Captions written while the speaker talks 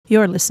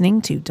You're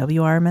listening to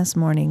WRMS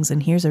Mornings,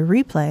 and here's a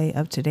replay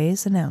of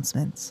today's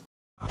announcements.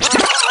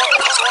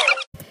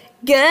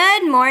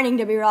 Good morning,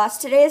 W. Ross.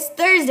 Today is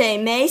Thursday,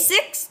 May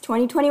 6,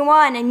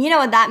 2021, and you know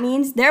what that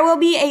means. There will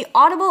be a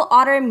Audible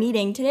Otter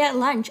meeting today at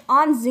lunch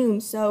on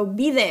Zoom, so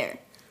be there.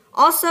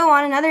 Also,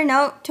 on another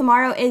note,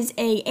 tomorrow is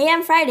a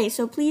AM Friday,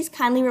 so please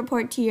kindly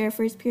report to your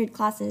first period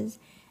classes.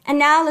 And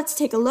now let's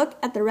take a look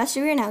at the rest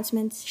of your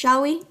announcements,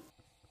 shall we?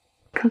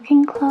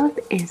 Cooking Club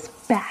is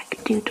back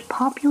due to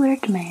popular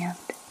demand.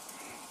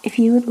 If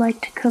you would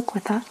like to cook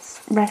with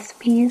us,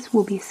 recipes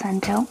will be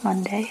sent out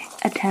Monday.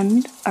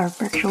 Attend our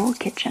virtual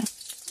kitchen.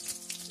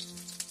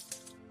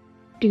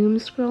 Doom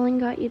scrolling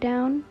got you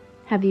down?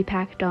 Have you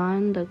packed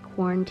on the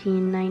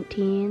Quarantine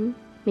 19?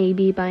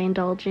 Maybe by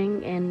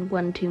indulging in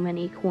one too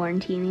many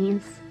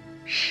quarantinis?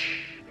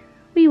 Shh,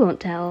 we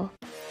won't tell.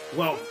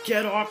 Well,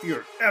 get off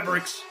your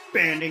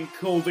ever-expanding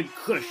COVID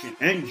cushion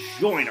and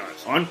join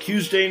us on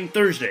Tuesday and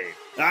Thursday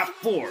at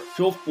 4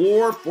 till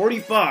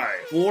 4:45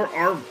 for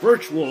our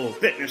virtual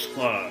fitness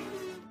club.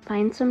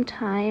 Find some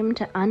time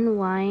to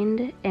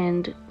unwind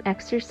and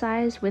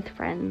exercise with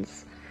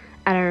friends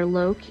at our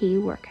low-key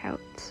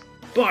workouts.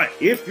 But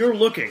if you're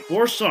looking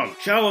for some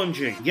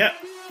challenging yet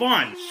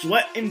fun,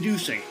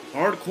 sweat-inducing,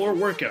 hardcore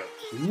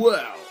workouts,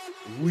 well,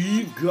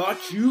 we've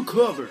got you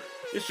covered.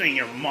 This ain't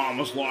your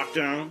mama's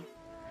lockdown.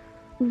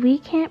 We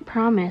can't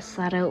promise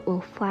that it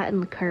will flatten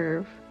the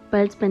curve,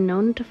 but it's been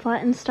known to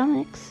flatten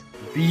stomachs.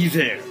 Be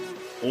there,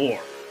 or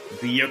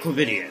be a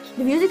covidiot.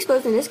 The views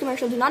exposed in this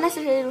commercial do not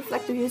necessarily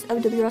reflect the views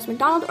of W. Ross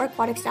McDonald or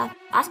aquatic staff.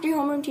 Ask your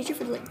homeroom teacher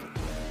for the link.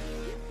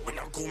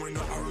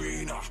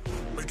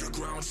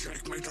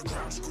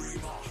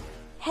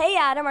 Hey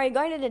Adam, are you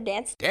going to the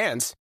dance?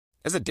 Dance?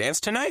 There's a dance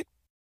tonight?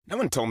 No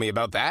one told me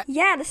about that.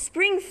 Yeah, the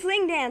Spring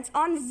Fling dance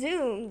on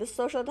Zoom. The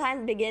social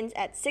time begins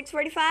at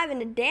 6:45 and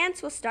the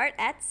dance will start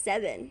at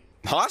 7.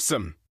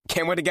 Awesome.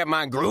 Can't wait to get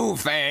my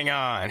groove thing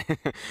on.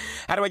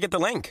 How do I get the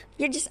link?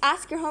 You just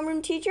ask your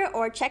homeroom teacher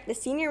or check the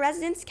senior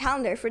residence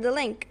calendar for the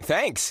link.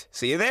 Thanks.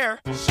 See you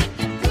there.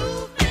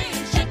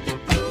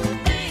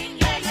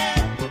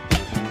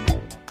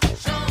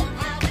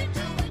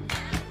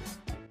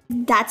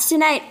 That's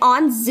tonight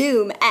on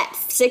Zoom at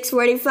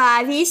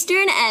 6:45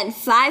 Eastern and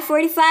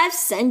 5:45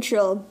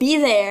 Central. Be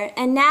there.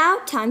 And now,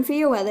 time for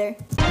your weather.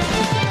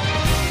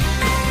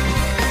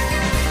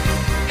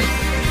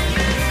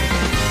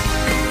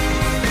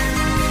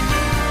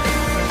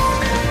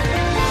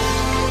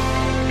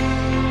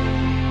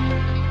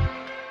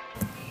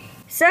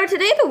 So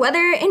today the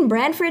weather in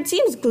Brantford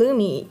seems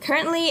gloomy.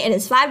 Currently it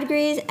is 5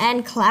 degrees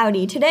and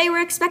cloudy. Today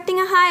we're expecting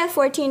a high of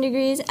 14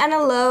 degrees and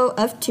a low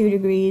of 2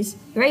 degrees.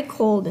 Very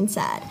cold and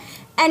sad.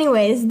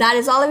 Anyways, that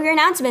is all of your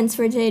announcements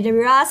for today,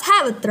 W. Ross.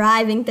 Have a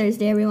thriving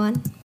Thursday,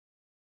 everyone.